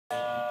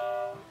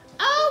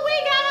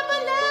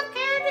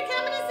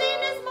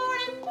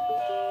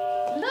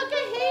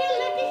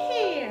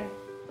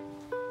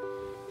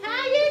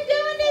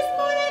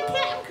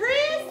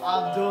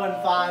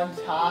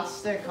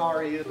fantastic. How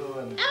are you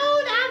doing?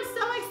 Oh, I'm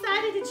so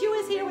excited that you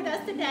was here with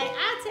us today.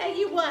 I tell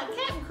you what,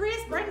 Captain Chris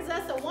brings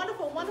us a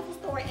wonderful, wonderful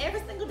story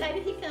every single day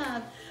that he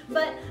comes.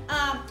 But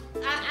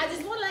I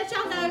just want to let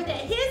y'all know that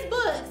his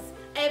books,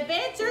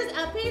 Adventures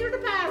of Peter the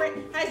Pirate,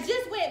 has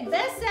just went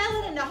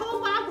best-selling in the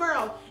whole wide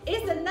world.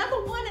 It's the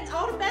 #1 in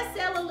all the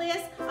bestseller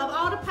lists of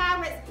all the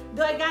pirates.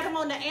 They got them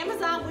on the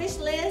Amazon wish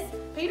list.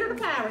 Peter the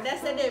Pirate,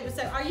 that's the new.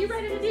 So are you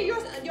ready to do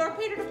your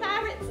Peter the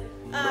Pirate?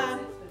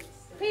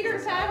 Peter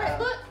the Pirate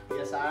book?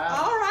 Yes, I am.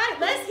 All right,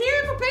 let's hear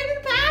it for Peter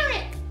the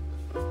Pirate.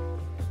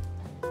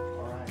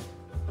 All right.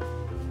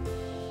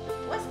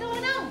 What's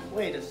going on?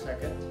 Wait a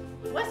second.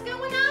 What's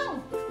going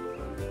on?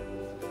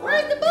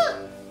 Where's the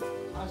book?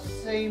 I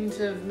seem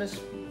to have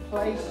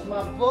misplaced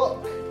my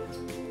book.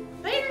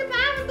 Peter the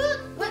Pirate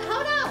book? What?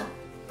 Hold on.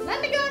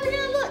 Let me go over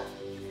here and look.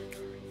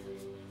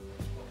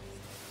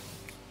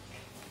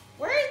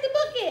 Where's the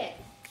book at?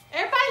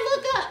 Everybody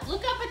look up.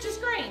 Look up at your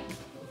screen.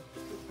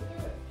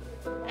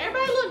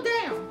 Everybody look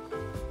down.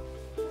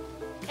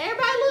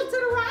 Everybody look to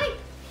the right.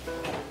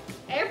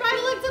 Everybody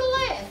look to the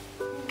left.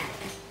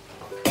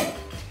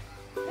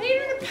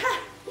 Peter the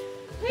Pirate.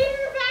 Peter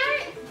the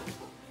Pirate.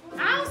 I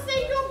don't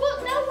see your book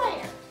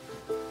nowhere.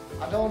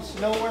 I don't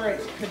know where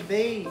it could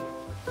be.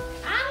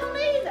 I don't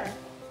either.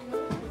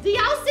 Do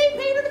y'all see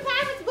Peter the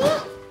Pirate's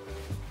book?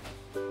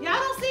 Y'all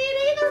don't see it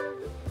either?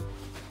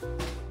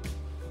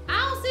 I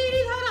don't see it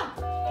either. Hold on.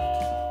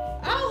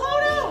 Oh,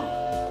 hold on.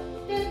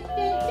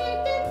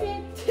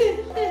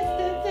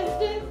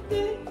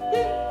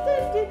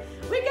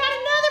 We got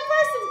another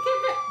person.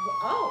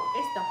 Oh,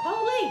 it's the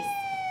police.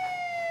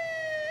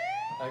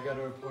 I got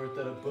a report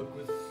that a book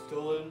was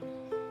stolen.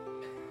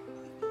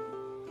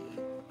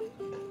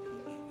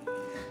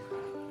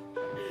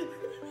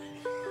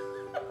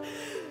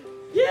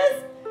 Yes,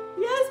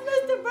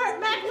 Mr. Burt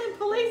Macklin,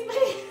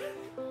 policeman.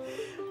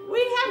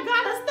 We have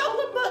got a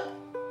stolen book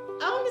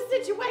on the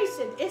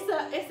situation. It's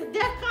a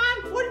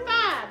DEFCON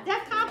 45.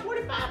 DEFCON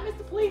 45,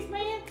 Mr.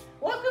 Policeman.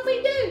 What can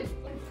we do?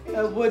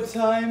 At what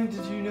time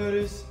did you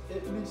notice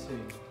it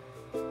missing?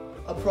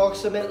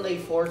 Approximately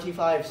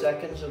 45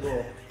 seconds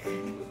ago.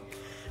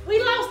 We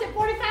lost it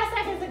 45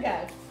 seconds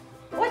ago.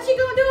 What you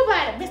gonna do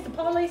about it, Mr.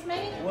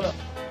 Policeman? Well,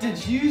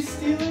 did you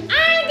steal it?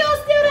 I ain't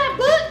gonna steal that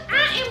book.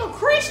 I am a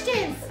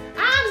Christian.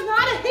 I'm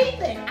not a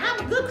heathen. I'm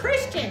a good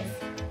Christian.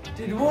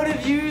 Did one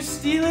of you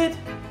steal it?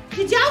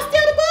 Did y'all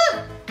steal the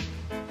book?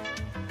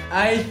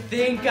 I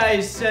think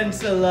I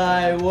sense a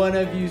lie. One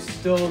of you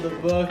stole the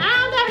book. I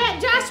don't know, that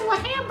Joshua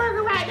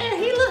Hamburger right there.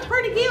 He looked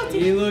pretty guilty.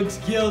 He looks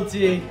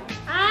guilty.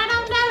 I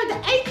don't know. The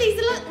atheists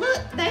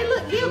they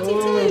look guilty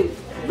Oh, too.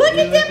 Look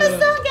at them in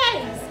some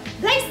games.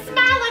 They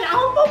smiling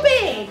awful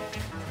big.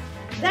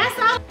 That's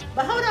all.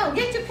 But hold on,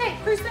 get your pet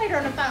crusader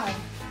on the phone.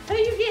 Who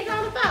you getting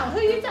on the phone?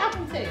 Who you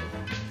talking to?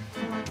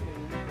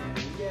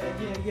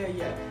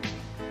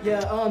 Yeah,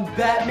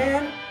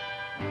 Batman?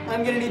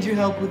 I'm gonna need your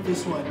help with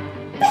this one.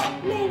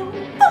 Batman on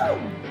the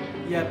phone.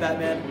 Yeah,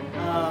 Batman.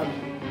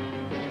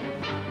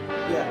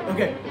 Yeah,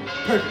 okay,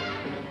 perfect.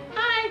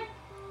 Hi.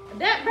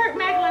 That Burt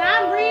Macklin,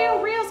 I'm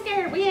real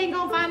scared we ain't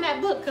gonna find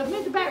that book, because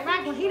Mr. Burt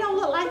Macklin, he don't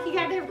look like he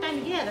got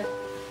everything together.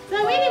 So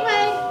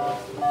anyway,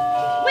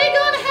 we're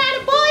gonna have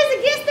the boys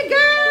against the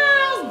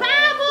girls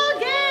Bible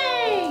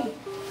game.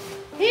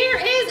 Here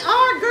is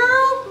our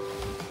girl,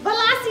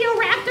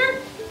 Velociraptor.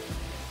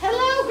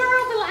 Hello,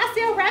 girl,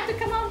 Velociraptor,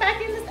 come on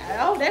back in the,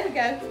 oh, there we go.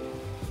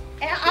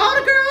 And all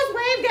the girls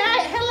wave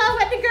hello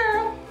at the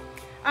girl.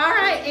 All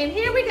right, and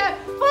here we go.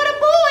 For the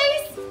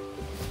boys,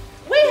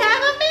 we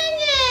have a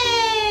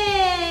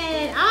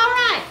minion. All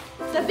right,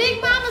 so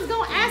Big Mama's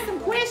gonna ask some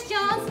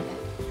questions.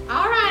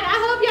 All right, I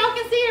hope y'all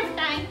can see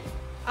everything.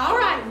 All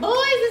right,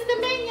 boys, it's the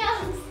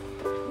minions.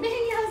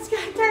 Minions,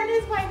 gotta turn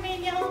this way,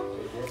 minion.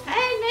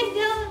 Hey,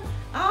 minion.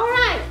 All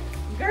right,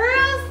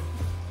 girls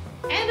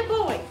and the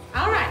boys.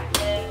 All right.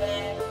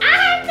 I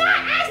have not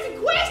asked a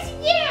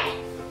question yet.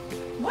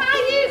 Why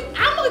you?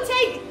 I'm gonna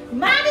take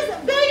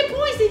 -1,000,000,000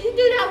 points if you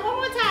do that one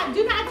more time.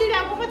 Do not do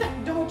that one more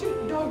time. Don't you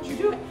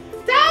do it.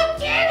 Don't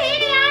you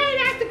hit it. I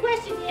ain't asked the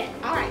question yet.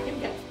 All right, here we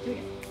go.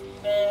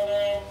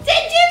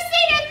 Did you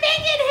see the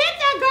minion hit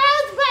the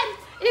girls button?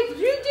 If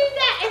you do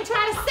that and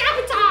try to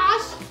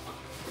sabotage,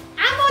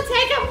 I'm gonna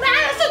take a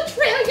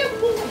 -1,000,000,000,000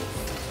 points.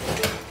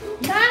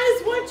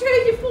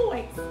 -1,000,000,000,000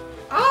 points.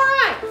 All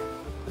right.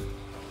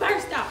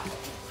 First off,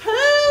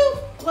 who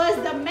was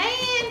the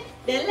man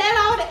that led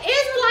all the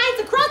Israelites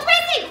across the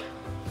Red Sea?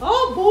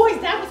 Oh, boys,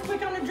 that was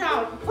quick on the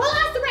draw.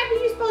 Velociraptor,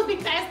 you're supposed to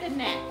be faster than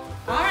that.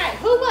 All right,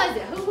 who was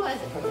it? Who was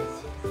it?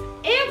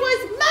 It was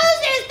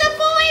Moses. The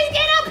boys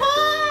get a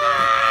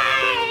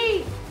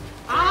point.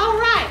 All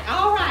right.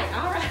 All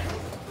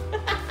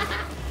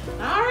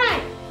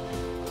right.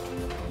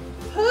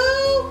 Who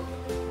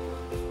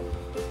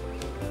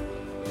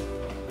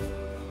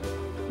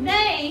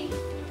name?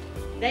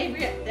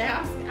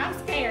 I'm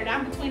scared.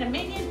 I'm between a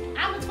minion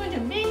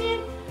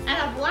and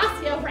a velociraptor.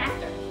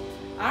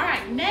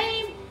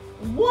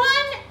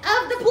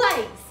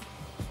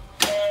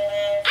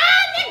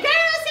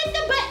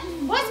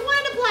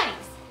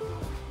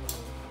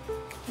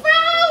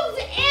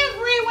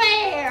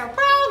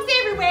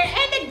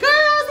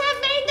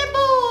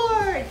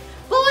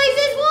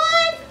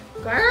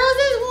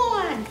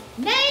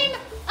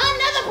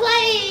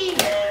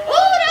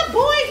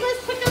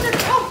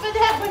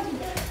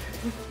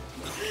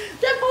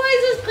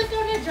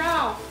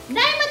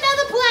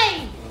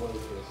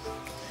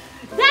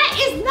 That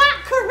is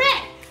not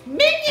correct.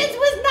 Minions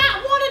was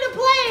not one of the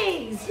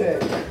plays.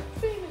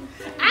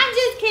 I'm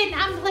just kidding.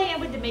 I'm playing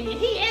with the minion.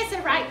 He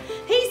answered right.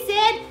 He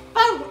said,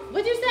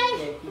 what'd you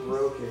say?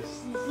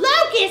 Locusts.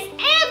 Locusts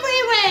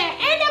everywhere.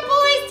 And the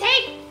boys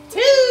take 2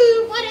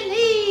 for the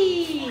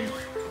lead.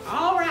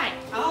 All right,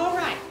 all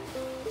right.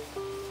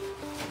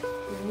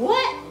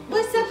 What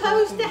was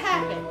supposed to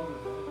happen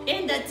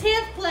in the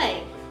 10th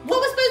play? What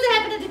was supposed to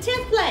happen in the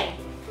 10th play?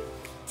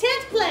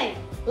 10th play,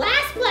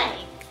 last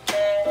play.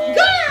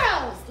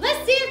 Girls,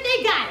 let's see if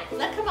they got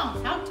it. Come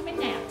on, talk to me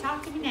now.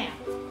 Talk to me now.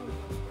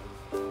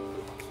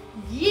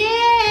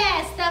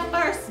 Yes, the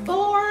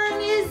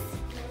firstborn is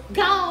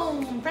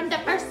gone from the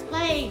first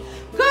play.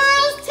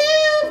 Girls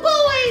 2,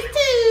 boys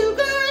 2.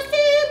 Girls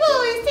 2,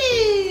 boys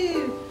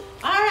 2.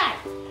 All right,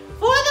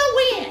 for the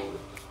win.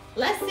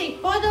 Let's see,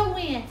 for the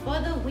win,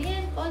 for the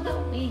win, for the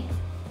win.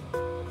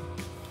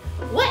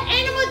 What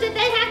animal did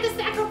they have to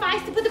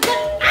sacrifice to put the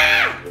blood?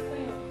 Ah!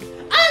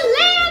 A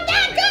lamb!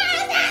 That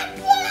girl that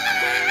won!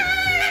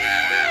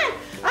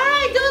 All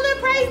right, do a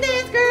little praise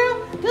dance,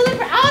 girl. Do a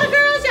little all the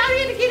girls, y'all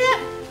here to get up.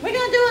 We're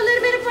gonna do a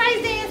little bit of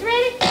praise dance.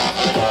 Ready?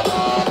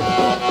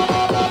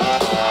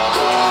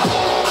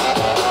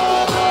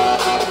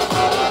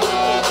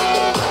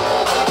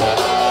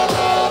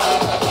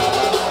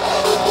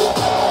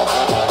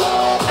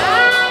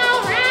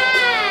 All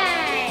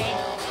right,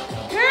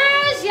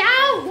 girls,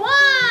 y'all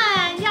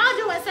won. Y'all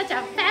doing such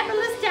a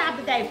fabulous job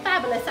today.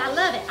 Fabulous, I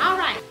love it. All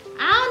right,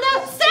 I don't know,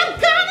 some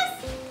gunners.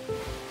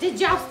 Did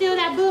y'all steal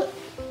that book?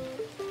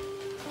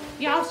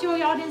 Y'all sure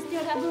y'all didn't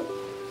steal that book?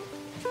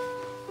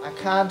 I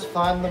can't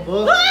find the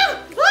book. Ah!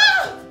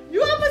 Ah!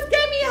 You almost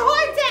gave me a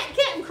heart attack,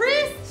 Captain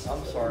Chris.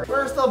 I'm sorry.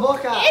 Where's the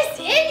book at? It's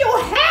in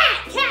your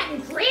hat,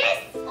 Captain Chris.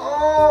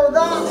 Oh,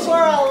 that's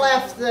where I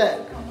left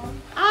it.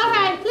 All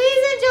right,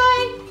 please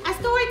enjoy a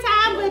story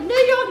time with New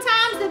York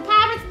Times and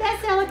Pirates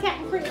bestseller,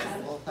 Captain Chris.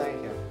 Well,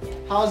 thank you.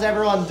 How's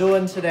everyone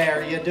doing today?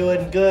 Are you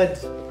doing good?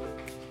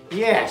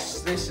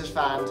 Yes, this is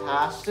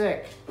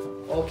fantastic.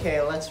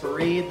 Okay, let's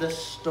read the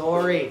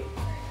story.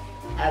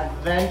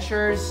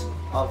 Adventures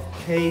of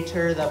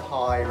Peter the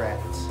Pirate.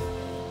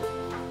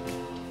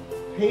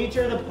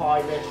 Peter the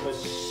Pirate was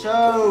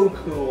so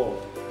cool.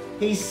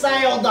 He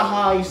sailed the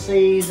high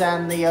seas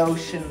and the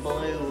ocean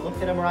blue.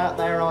 Look at him right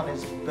there on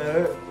his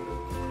boat,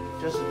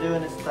 just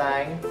doing his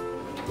thing.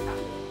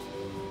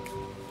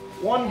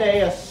 One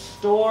day a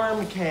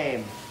storm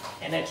came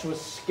and it was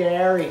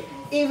scary.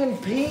 Even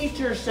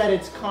Peter said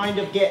it's kind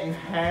of getting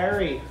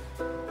hairy.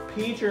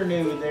 Peter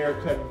knew there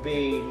could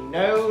be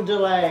no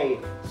delay,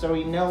 so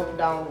he knelt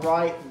down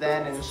right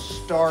then and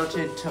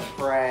started to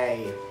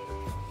pray.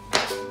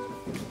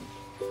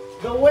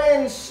 The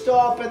wind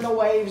stopped and the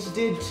waves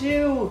did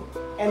too,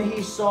 and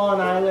he saw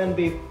an island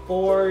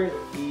before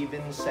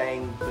even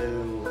saying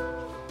boo.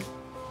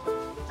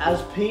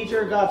 As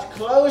Peter got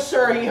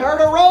closer, he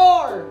heard a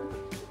roar.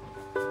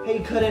 He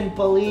couldn't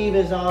believe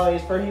his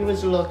eyes, for he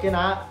was looking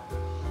at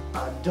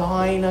a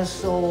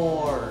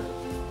dinosaur.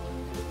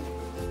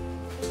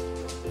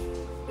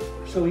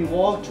 So he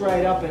walked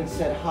right up and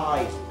said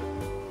hi.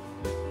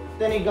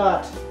 Then he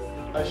got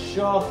a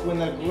shock when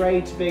the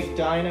great big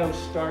dino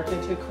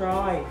started to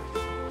cry.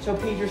 So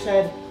Peter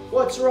said,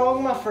 "What's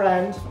wrong, my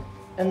friend?"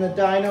 And the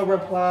dino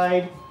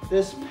replied,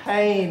 "This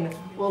pain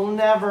will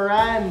never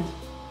end."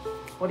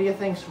 What do you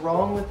think's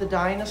wrong with the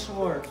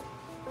dinosaur?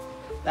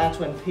 That's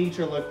when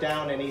Peter looked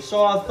down and he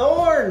saw a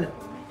thorn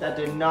that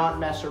did not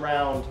mess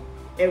around.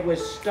 It was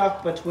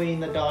stuck between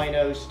the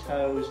dino's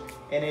toes,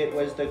 and it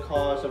was the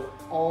cause of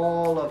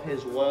all of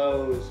his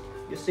woes.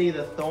 You see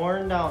the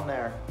thorn down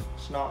there?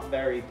 It's not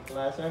very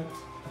pleasant.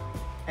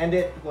 And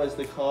it was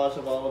the cause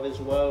of all of his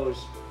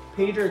woes.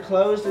 Peter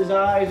closed his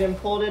eyes and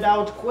pulled it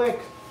out quick.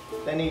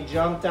 Then he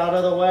jumped out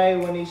of the way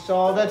when he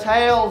saw the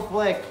tail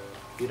flick.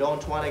 You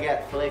don't want to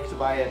get flicked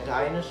by a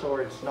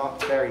dinosaur. It's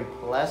not very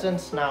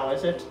pleasant now,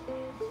 is it?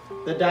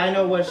 The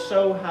dino was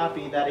so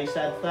happy that he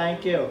said,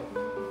 "Thank you."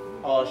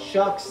 "Oh,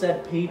 shucks,"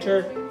 said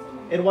Peter.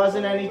 "It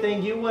wasn't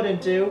anything you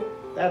wouldn't do."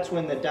 That's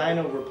when the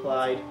dino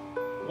replied,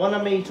 "Want to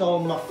meet all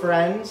my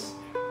friends?"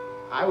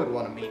 I would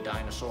want to meet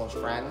dinosaurs'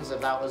 friends if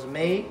that was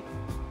me.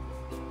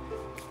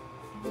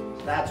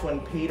 That's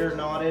when Peter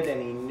nodded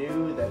and he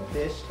knew that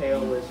this tale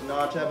was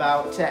not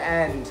about to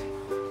end.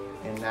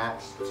 And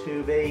that's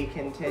to be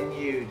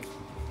continued.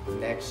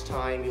 Next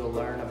time you'll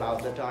learn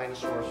about the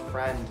dinosaur's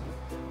friend.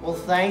 Well,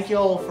 thank you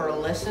all for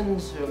listening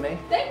to me.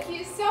 Thank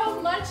you so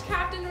much,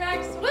 Captain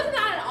Rex. Wasn't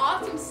that an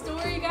awesome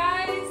story,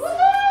 guys?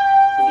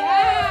 Woohoo!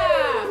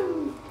 Yeah.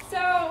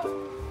 So,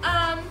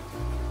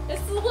 this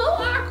is a little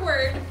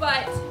awkward,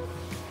 but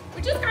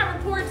we just got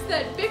reports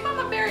that Big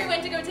Mama Berry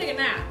went to go take a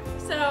nap.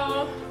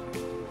 So,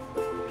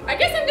 I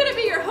guess I'm gonna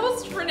be your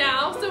host for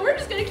now. So we're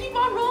just gonna keep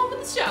on rolling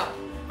with the show.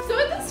 So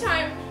at this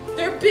time,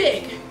 they're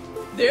big,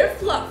 they're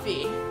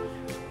fluffy,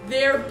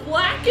 they're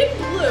black and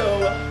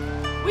blue.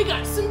 We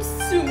got some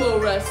sumo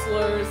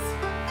wrestlers.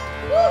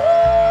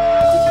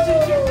 Woohoo!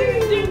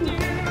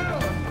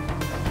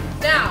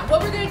 Now,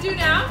 what we're gonna do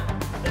now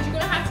is you're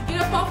gonna have to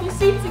get up off your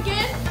seats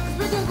again, because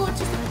we're gonna go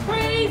into some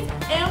praise praise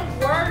and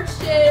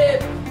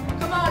worship.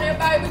 Come on,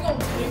 everybody, we're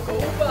gonna take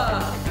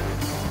over.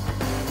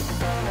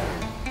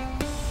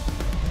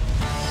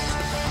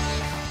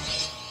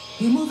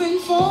 We're moving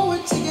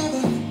forward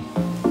together.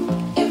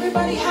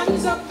 Everybody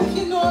hands up if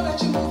you know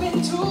that you're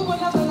moving to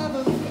another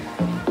level.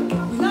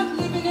 We're not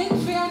living in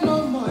fear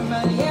no more,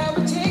 man. Yeah,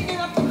 we're taking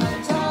up the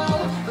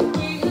mantle. We're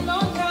bringing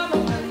on down the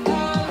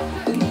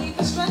mantle. We need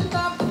the strength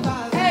of the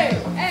Father.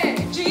 Hey,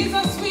 hey.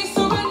 Jesus, we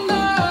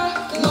surrender.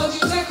 Lord,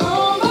 you take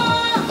over.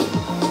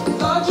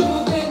 Lord, you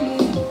move in.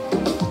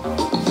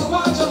 You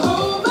are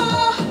Jehovah.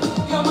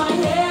 You're my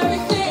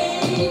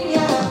everything.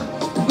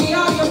 Yeah, we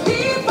are your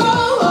people.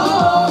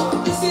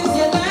 Oh, this is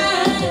your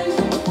land.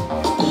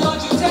 Lord,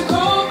 you take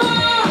over.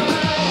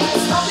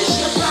 Establish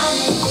your plan.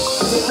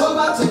 Take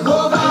over, take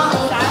over.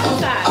 Side to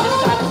side, just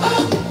side to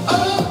side.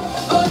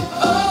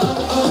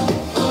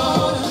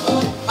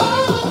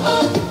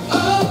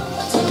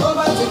 Take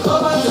over, take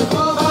over, take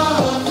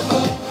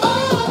over.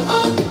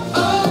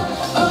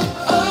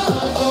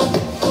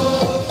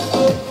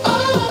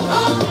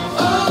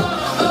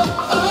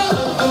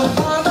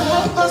 Father,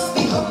 help us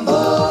be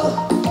humble.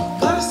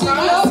 Gotta seek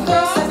your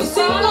face every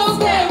single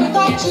day.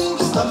 Without you,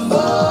 we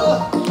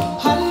stumble.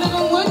 And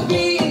living would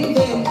be in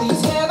vain.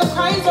 Please hear the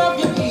cries of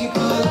your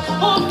people.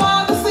 Oh,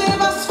 Father,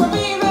 save us from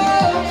evil.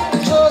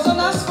 You've chosen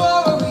us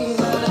for a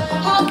reason.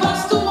 Help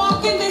us to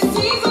walk in this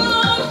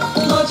season.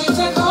 Lord, you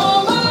take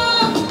over.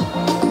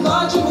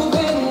 Lord, you move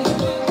in.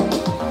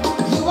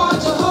 You are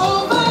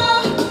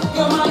Jehovah.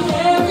 You're my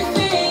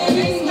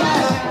everything.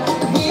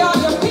 Yeah, we are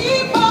your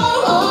people.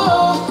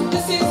 Oh,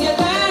 this is your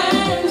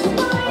land.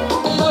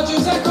 Lord, you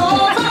take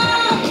over.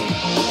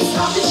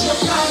 Establish your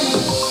plan.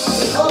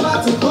 Take over,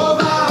 take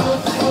over.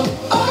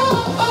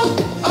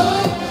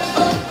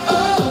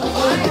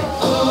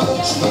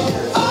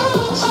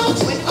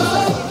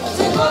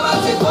 Take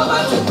over, take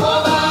over, take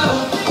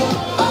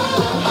over.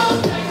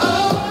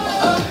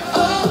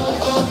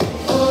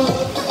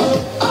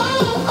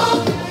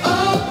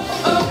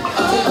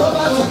 Take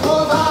over, take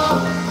over.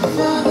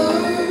 Father,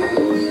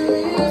 we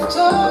lift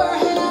our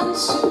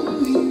hands to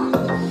you,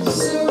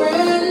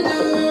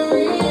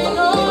 surrendering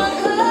our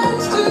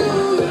hands to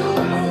you.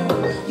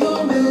 Your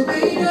will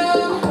be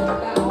done.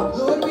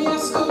 Lord, we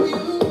ask of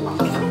you,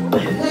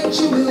 let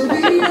your will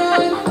be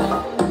done.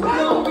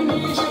 Lord, we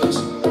need you to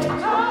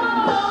take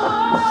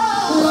over.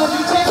 Lord,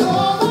 you take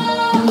over.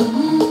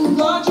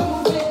 Lord, you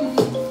move in.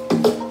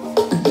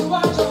 You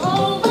are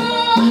Jehovah.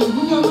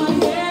 You're my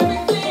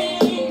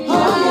everything. Oh,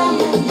 yeah,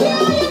 yeah. We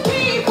are your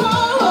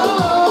people.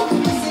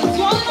 This is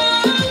your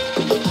land.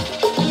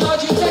 Lord,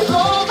 you take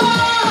over.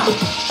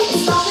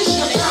 Establish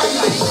your plan.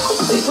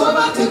 Take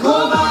over, take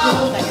over.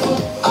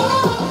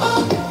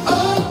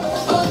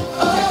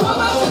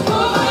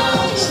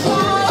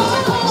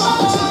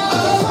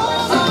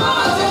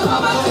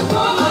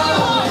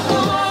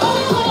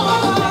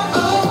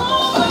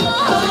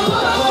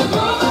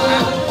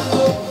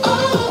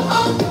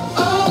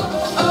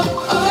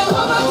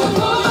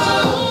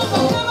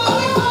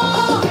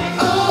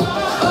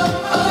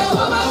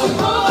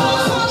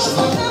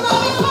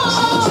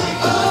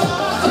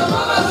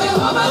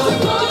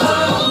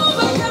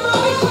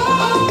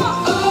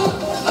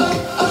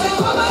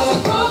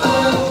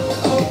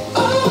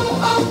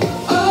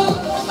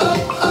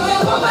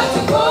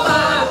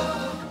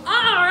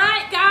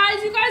 Alright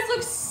guys, you guys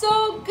look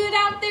so good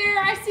out there.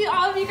 I see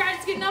all of you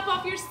guys getting up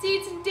off your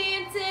seats and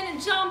dancing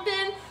and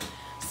jumping.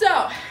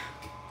 So,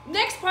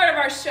 next part of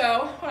our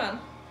show, hold on.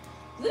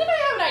 Does anybody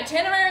have an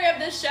itinerary of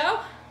this show?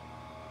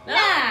 No?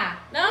 Nah.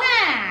 No?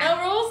 Nah.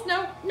 No rules?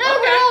 No? No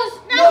Okay. rules.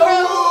 No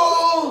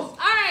rules.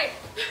 Alright,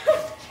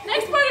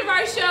 next part of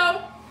our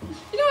show,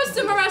 you know what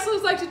sumo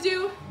wrestlers like to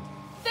do?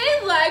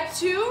 They like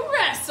to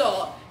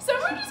wrestle. So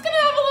we're just gonna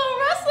have a little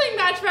wrestling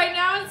match right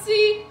now and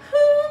see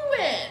who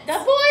wins. The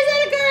boys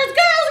and the girls.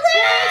 Girls Boys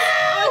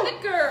win. or the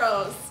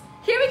girls.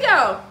 Here we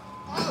go.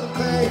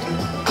 Okay.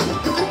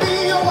 You can be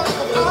a work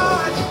of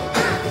art.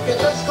 You can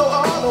just go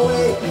all the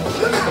way.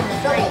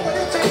 Now, what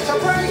it takes to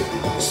break.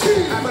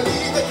 I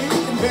believe that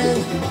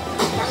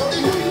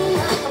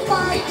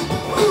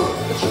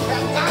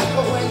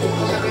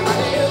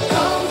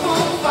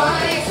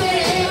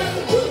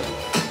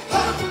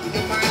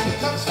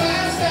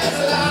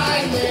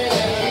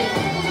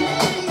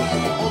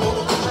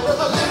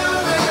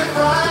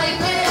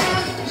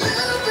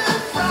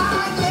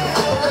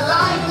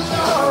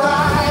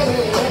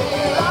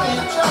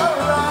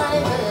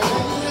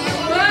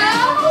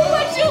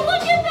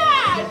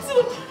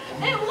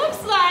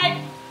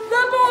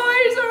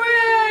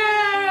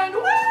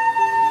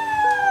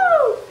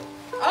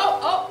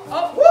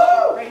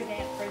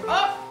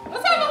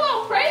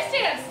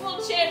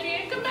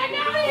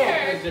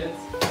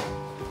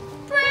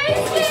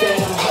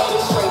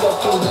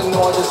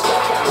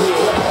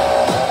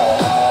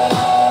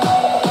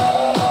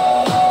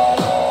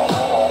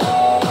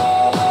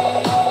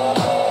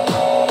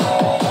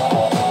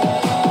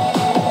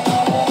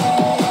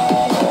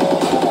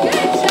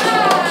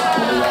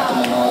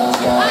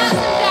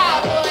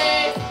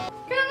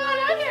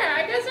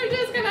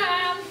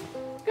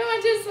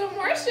lead some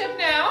worship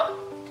now.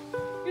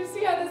 You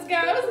see how this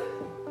goes?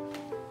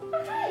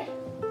 Okay.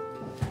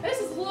 This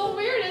is a little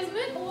weird, isn't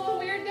it? A little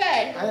weird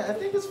day. I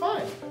think it's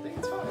fine. I think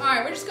it's fine. All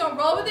right, we're just gonna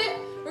roll with it.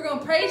 We're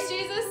gonna praise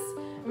Jesus,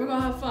 and we're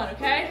gonna have fun,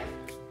 okay?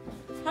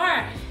 All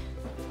right.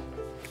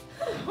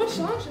 What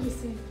song should we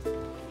sing?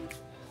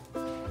 I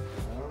don't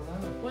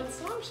know. What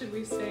song should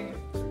we sing?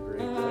 It's a great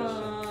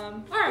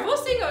question. All right, we'll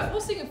sing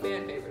a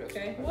fan favorite,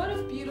 okay? What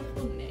a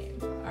beautiful name.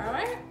 All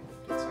right.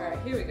 All right,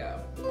 here we go.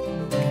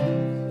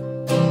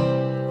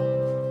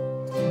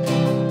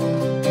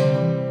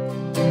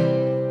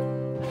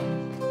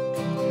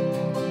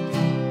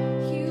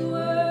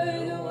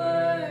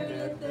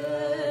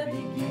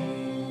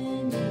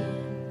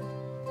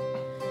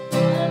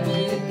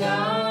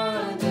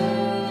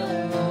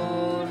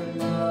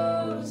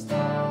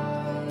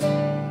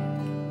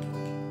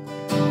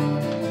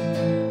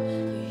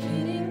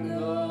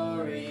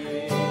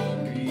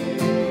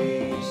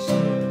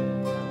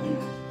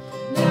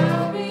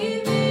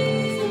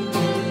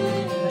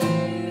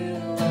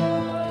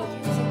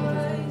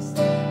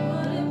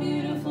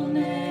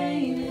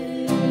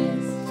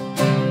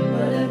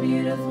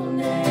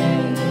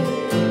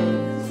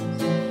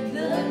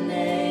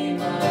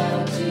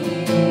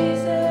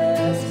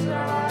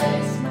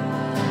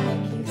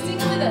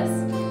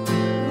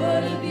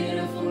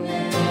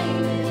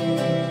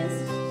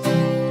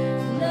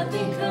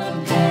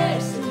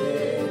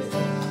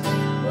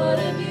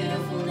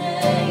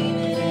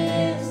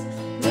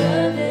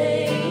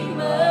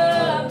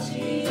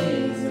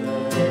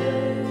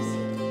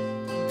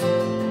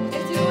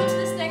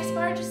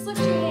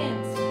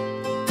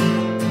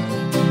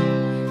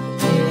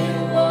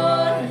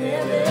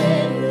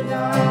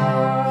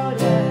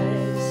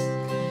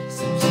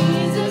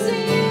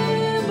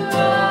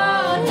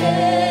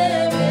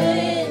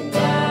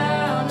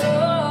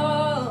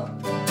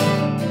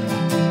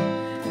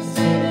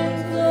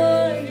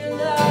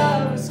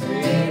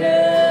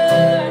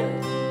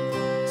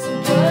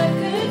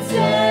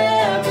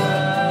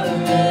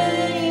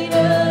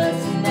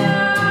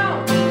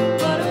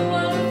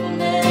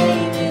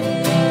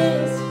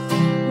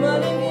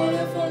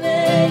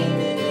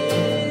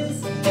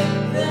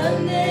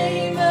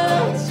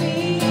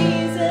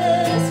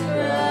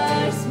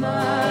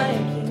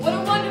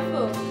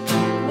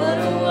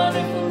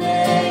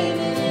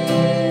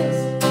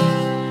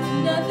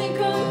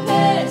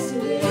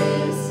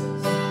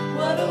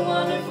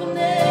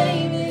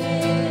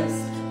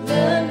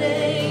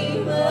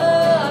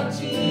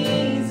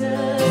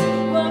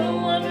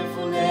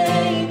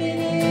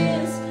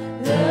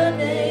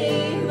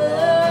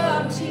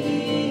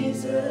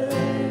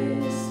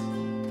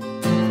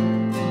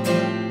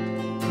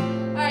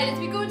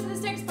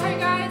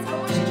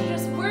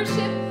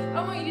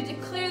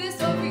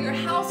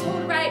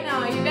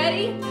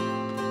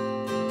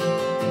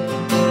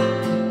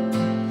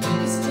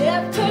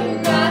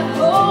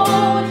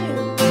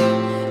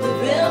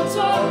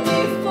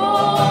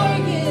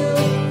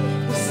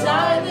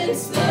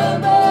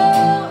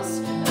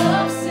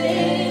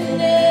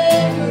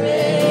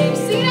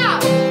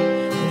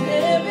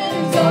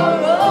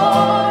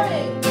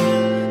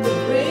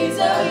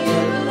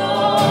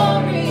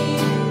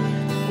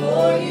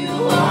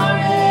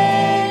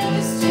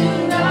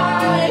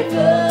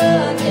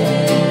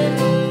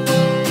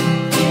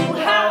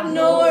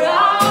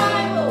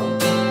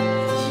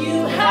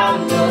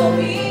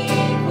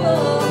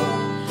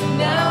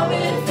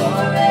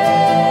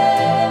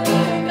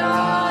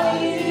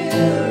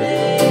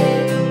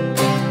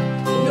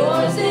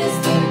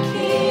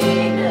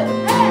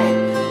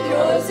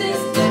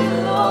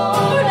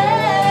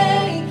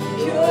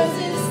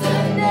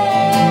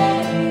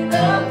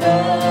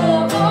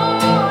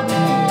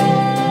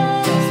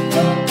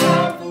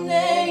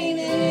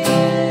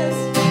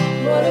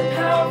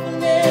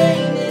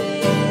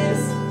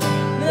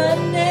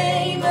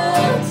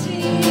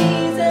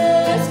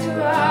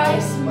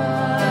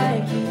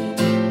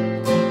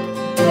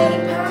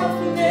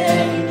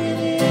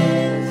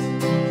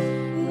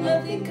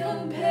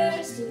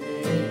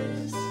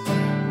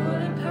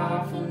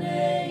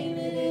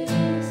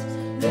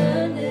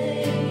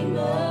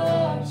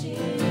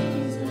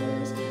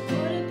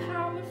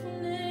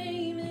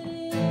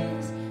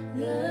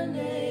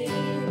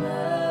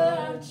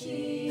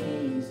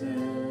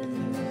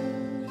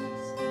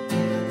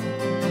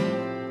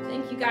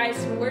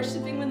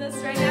 Worshiping with us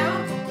right now.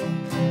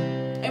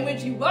 And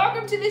would you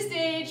welcome to the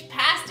stage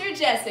Pastor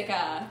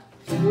Jessica.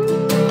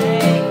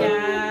 Hey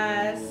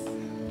guys.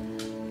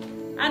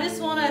 I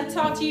just want to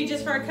talk to you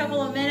just for a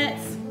couple of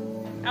minutes.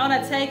 I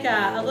want to take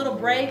a little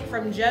break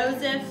from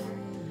Joseph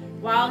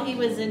while he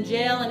was in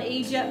jail in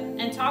Egypt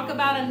and talk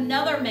about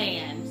another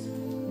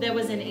man that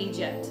was in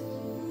Egypt.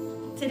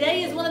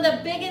 Today is one of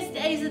the biggest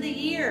days of the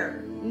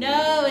year.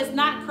 No, it's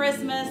not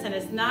Christmas and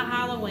it's not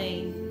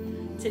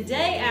Halloween.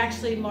 Today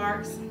actually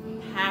marks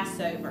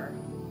Passover.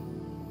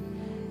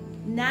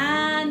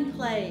 9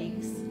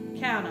 plagues,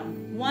 count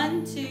them,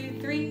 1, 2,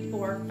 3,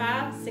 4,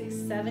 5, 6,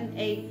 7,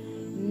 8,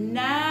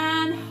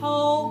 9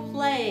 whole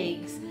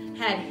plagues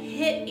had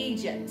hit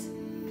Egypt.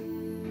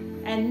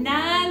 And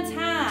 9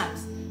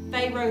 times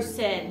Pharaoh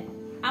said,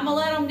 I'm going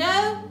to let them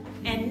go.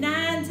 And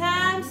 9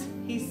 times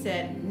he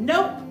said,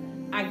 nope,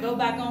 I go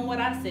back on what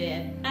I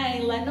said. I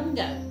ain't letting them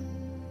go.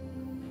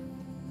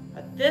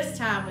 But this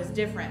time was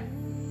different.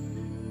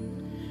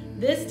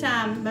 This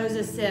time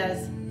Moses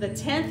says the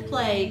 10th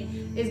plague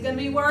is going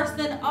to be worse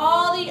than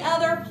all the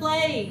other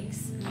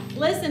plagues.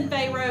 Listen,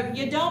 Pharaoh,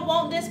 you don't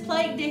want this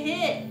plague to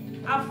hit.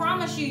 I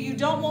promise you, you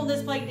don't want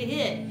this plague to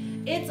hit.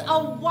 It's a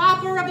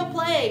whopper of a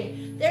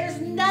plague. There's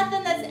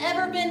nothing that's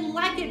ever been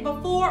like it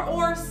before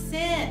or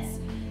since.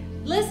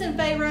 Listen,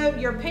 Pharaoh,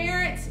 your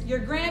parents, your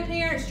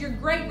grandparents, your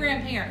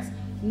great-grandparents,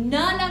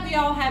 none of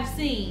y'all have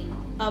seen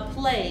a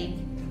plague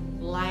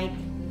like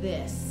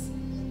this.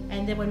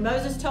 And then when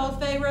Moses told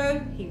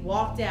Pharaoh, he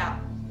walked out.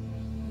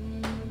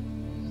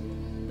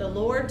 The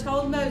Lord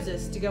told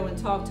Moses to go and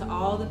talk to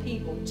all the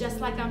people, just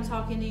like I'm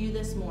talking to you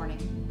this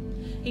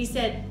morning. He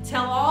said,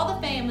 tell all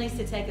the families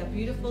to take a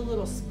beautiful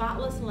little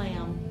spotless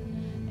lamb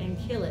and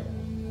kill it.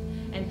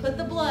 And put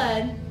the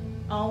blood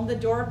on the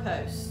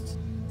doorpost.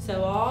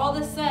 So all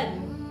of a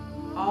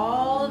sudden,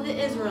 all of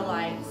the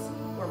Israelites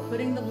were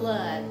putting the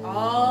blood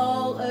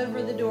all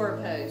over the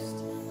doorpost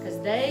because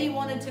they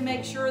wanted to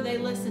make sure they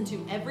listened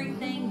to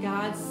everything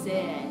God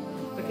said.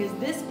 Because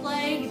this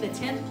plague, the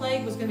 10th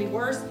plague, was going to be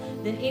worse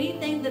than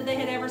anything that they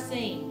had ever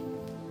seen.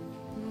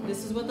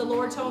 This is what the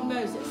Lord told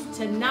Moses.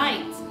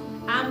 Tonight,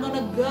 I'm going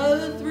to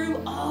go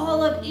through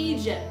all of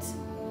Egypt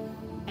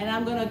and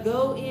I'm going to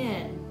go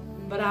in.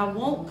 But I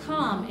won't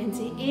come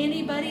into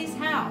anybody's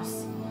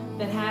house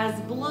that has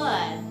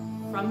blood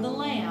from the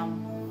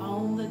lamb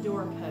on the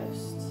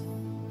doorpost.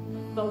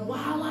 But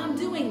while I'm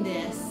doing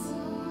this,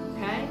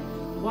 okay,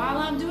 while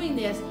I'm doing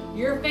this,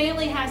 your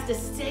family has to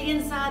stay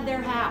inside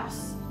their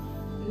house.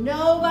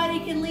 Nobody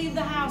can leave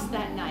the house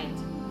that night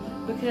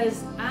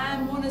because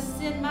I'm going to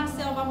send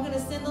myself, I'm going to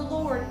send the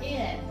Lord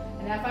in.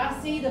 And if I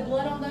see the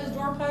blood on those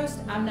doorposts,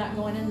 I'm not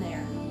going in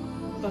there.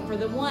 But for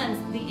the ones,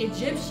 the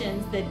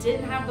Egyptians that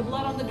didn't have the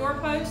blood on the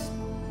doorpost,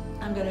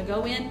 I'm going to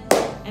go in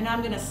and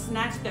I'm going to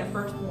snatch their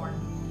firstborn.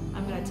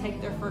 I'm going to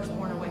take their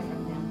firstborn away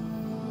from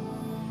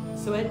them.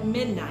 So at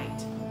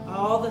midnight,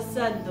 all of a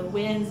sudden the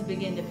winds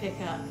begin to pick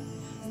up.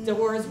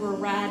 Doors were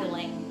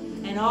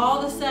rattling. And all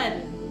of a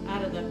sudden,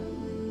 out of the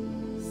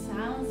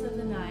silence of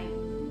the night,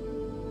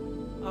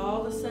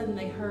 all of a sudden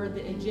they heard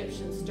the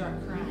Egyptians start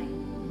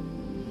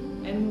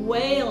crying and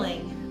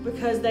wailing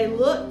because they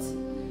looked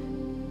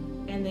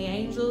and the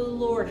angel of the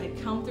Lord had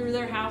come through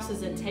their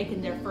houses and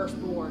taken their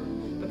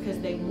firstborn because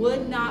they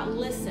would not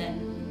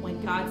listen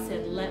when God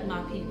said, let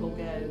my people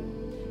go.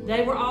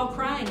 They were all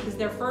crying because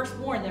their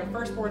firstborn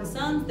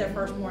sons, their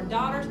firstborn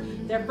daughters,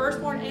 their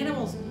firstborn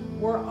animals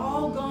were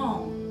all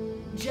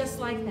gone, just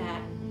like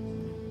that.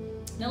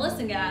 Now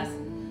listen, guys,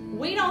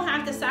 we don't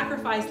have to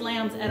sacrifice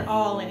lambs at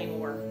all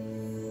anymore,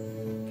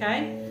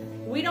 okay?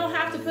 We don't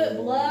have to put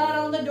blood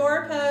on the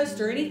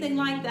doorpost or anything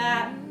like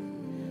that.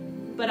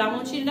 But I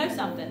want you to know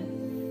something.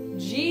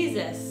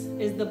 Jesus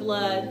is the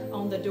blood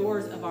on the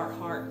doors of our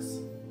hearts,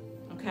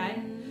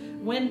 okay?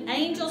 When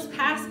angels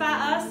pass by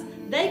us,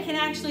 they can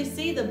actually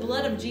see the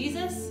blood of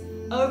Jesus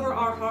over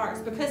our hearts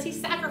because he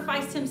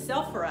sacrificed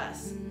himself for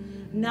us.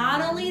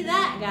 Not only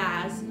that,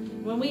 guys,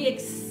 when we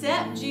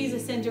accept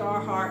Jesus into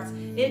our hearts,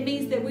 it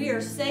means that we are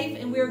safe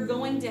and we are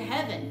going to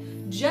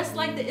heaven, just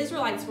like the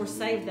Israelites were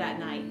saved that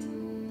night.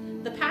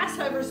 The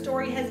Passover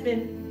story has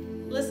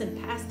been,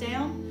 listen, passed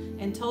down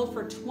and told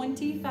for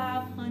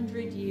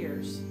 2,500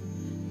 years.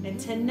 And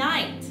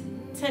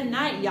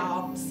tonight,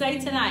 y'all, say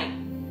tonight.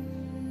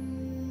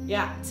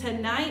 Yeah,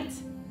 tonight,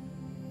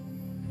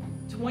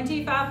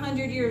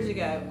 2,500 years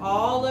ago,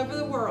 all over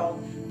the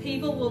world,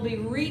 people will be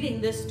reading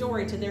this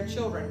story to their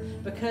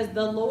children because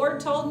the Lord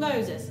told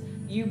Moses,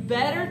 you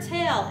better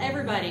tell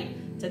everybody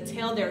to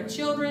tell their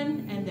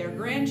children and their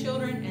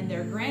grandchildren and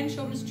their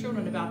grandchildren's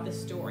children about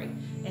this story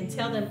and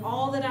tell them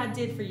all that I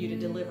did for you to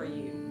deliver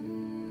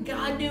you.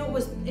 God knew it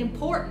was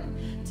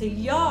important to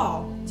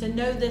y'all to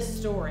know this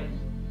story.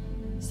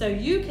 So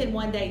you can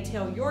one day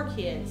tell your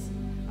kids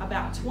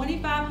about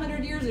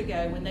 2,500 years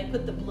ago when they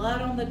put the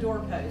blood on the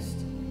doorpost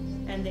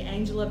and the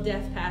angel of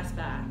death passed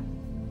by.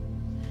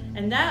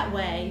 And that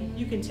way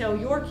you can tell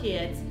your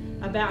kids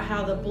about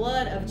how the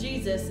blood of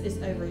Jesus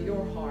is over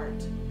your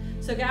heart.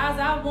 So guys,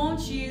 I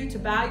want you to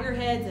bow your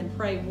heads and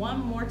pray one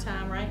more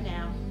time right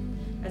now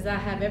as I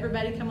have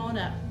everybody come on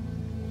up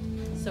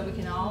so we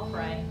can all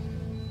pray.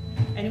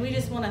 And we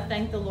just want to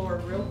thank the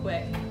Lord real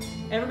quick.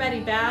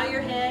 Everybody bow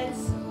your heads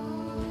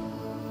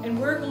and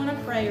we're going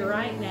to pray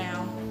right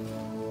now.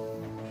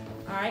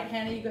 All right,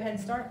 Hannah, you go ahead and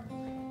start.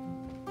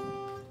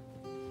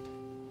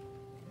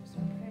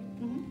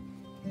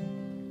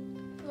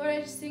 Lord, I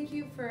just thank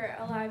you for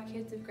Alive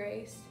Kids of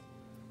Grace.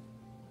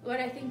 Lord,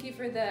 I thank you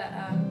for the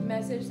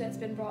message that's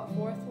been brought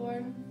forth,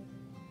 Lord.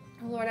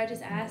 Lord, I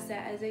just ask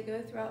that as they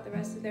go throughout the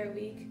rest of their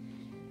week,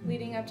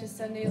 leading up to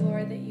Sunday,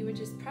 Lord, that you would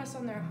just press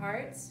on their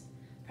hearts,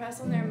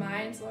 press on their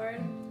minds,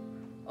 Lord.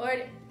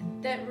 Lord,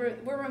 that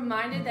we're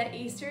reminded that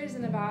Easter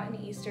isn't about an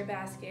Easter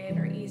basket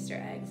or Easter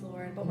eggs,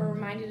 Lord, but we're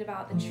reminded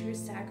about the true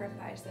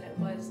sacrifice that it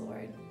was,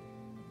 Lord.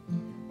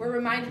 We're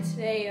reminded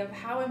today of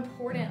how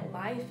important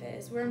life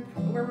is. We're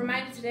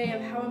reminded today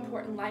of how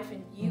important life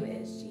in you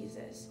is,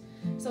 Jesus.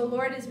 So,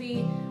 Lord, as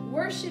we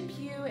worship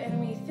you and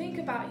we think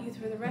about you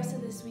through the rest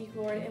of this week,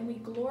 Lord, and we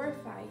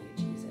glorify you,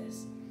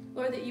 Jesus,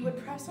 Lord, that you would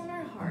press on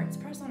our hearts,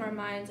 press on our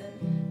minds,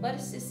 and let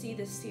us to see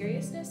the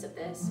seriousness of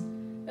this.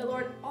 But,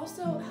 Lord,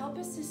 also help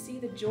us to see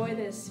the joy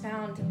that is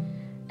found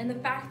and the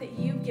fact that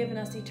you've given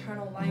us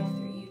eternal life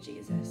through you,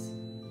 Jesus.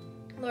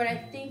 Lord,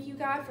 I thank you,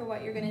 God, for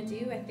what you're going to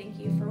do. I thank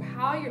you for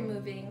how you're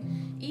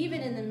moving,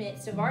 even in the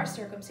midst of our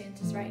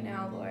circumstances right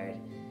now, Lord.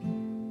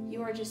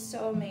 You are just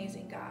so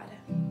amazing, God.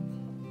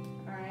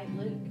 All right,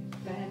 Luke,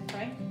 go ahead and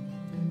pray.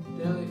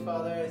 Dear Heavenly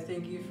Father, I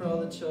thank you for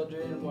all the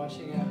children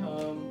watching at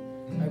home.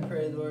 I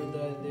pray, Lord,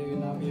 that they would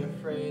not be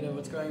afraid of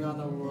what's going on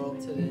in the world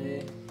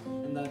today,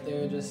 and that they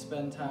would just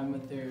spend time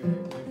with their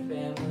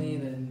family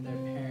and their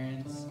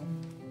parents.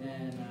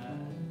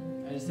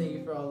 And I just thank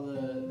you for all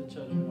the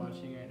children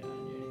watching right now.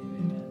 In your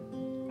name,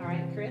 amen. All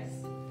right, Chris.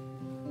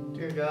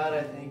 Dear God,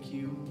 I thank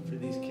you for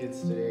these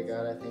kids today,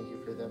 God. I thank you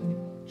for them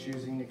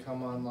choosing to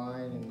come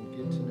online and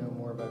get to know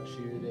more about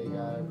you today,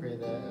 God. I pray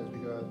that as we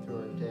go out through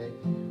our day,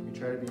 we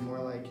try to be more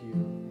like you.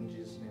 In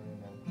Jesus' name,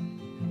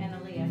 amen. And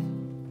Aaliyah.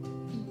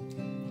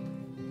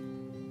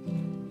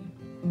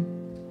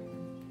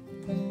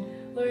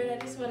 Lord, I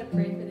just want to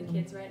pray for the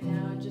kids right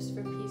now, just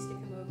for peace to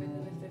come over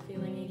them if they're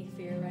feeling any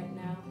fear right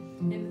now,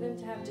 and for them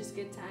to have just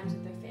good times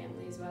with their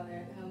families while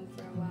they're at home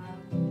for a while,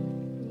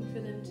 and for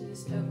them to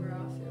just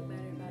overall feel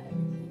better about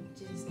everything. In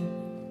Jesus' name.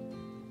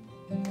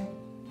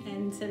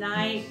 And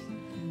tonight,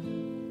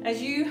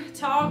 as you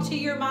talk to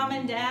your mom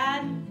and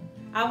dad,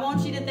 I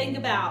want you to think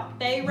about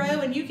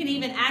Pharaoh, and you can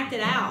even act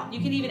it out. You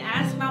can even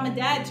ask mom and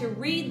dad to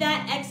read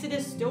that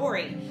Exodus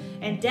story.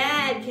 And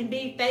dad can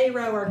be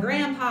Pharaoh, or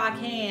grandpa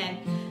can.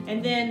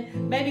 And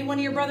then maybe one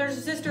of your brothers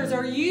or sisters,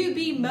 or you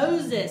be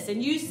Moses,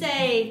 and you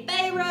say,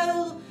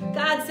 Pharaoh,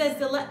 God says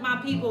to let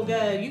my people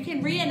go. You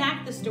can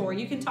reenact the story.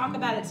 You can talk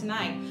about it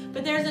tonight.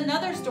 But there's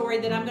another story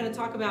that I'm going to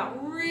talk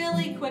about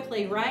really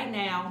quickly right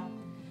now.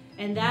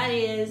 And that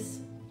is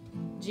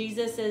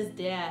Jesus'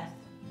 death.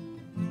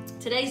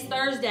 Today's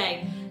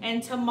Thursday,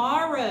 and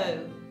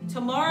tomorrow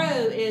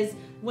is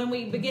when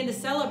we begin to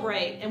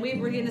celebrate, and we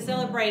begin to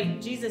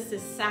celebrate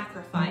Jesus'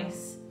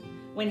 sacrifice.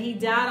 When he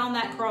died on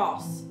that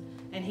cross,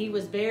 and he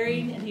was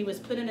buried, and he was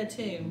put in a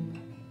tomb.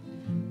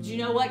 Do you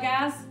know what,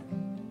 guys?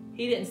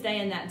 He didn't stay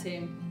in that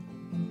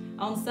tomb.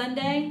 On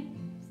Sunday,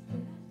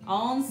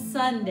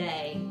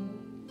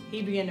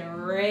 he began to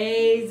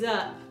raise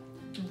up.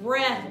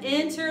 Breath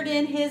entered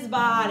in his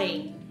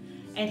body,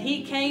 and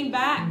he came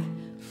back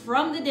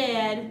from the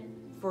dead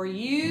for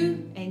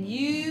you and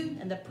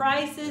the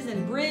Prices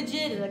and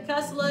Bridget and the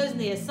Cuslows and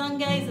the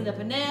Asungays and the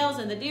Pinnells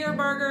and the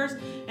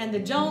Deerburgers and the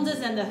Joneses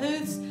and the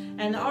Huths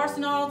and the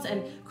Arsenals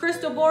and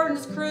Crystal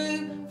Borden's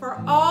crew,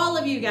 for all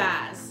of you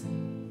guys.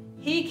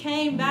 He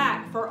came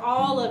back for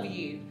all of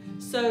you,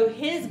 so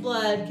his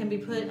blood can be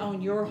put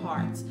on your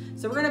hearts.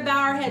 So we're going to bow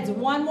our heads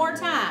one more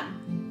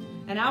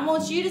time, and I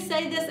want you to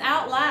say this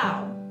out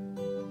loud.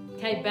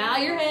 Okay, bow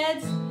your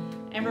heads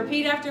and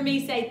repeat after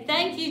me. Say,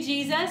 thank you,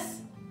 Jesus.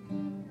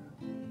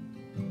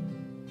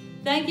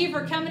 Thank you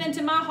for coming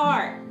into my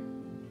heart.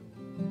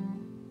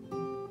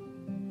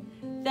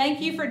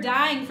 Thank you for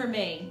dying for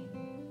me.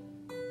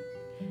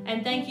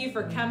 And thank you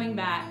for coming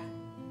back.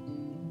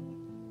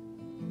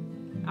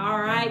 All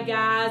right,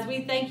 guys,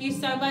 we thank you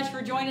so much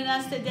for joining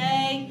us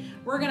today.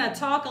 We're going to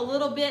talk a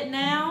little bit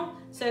now.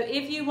 So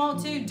if you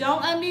want to,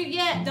 don't unmute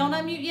yet. Don't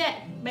unmute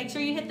yet. Make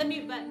sure you hit the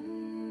mute button.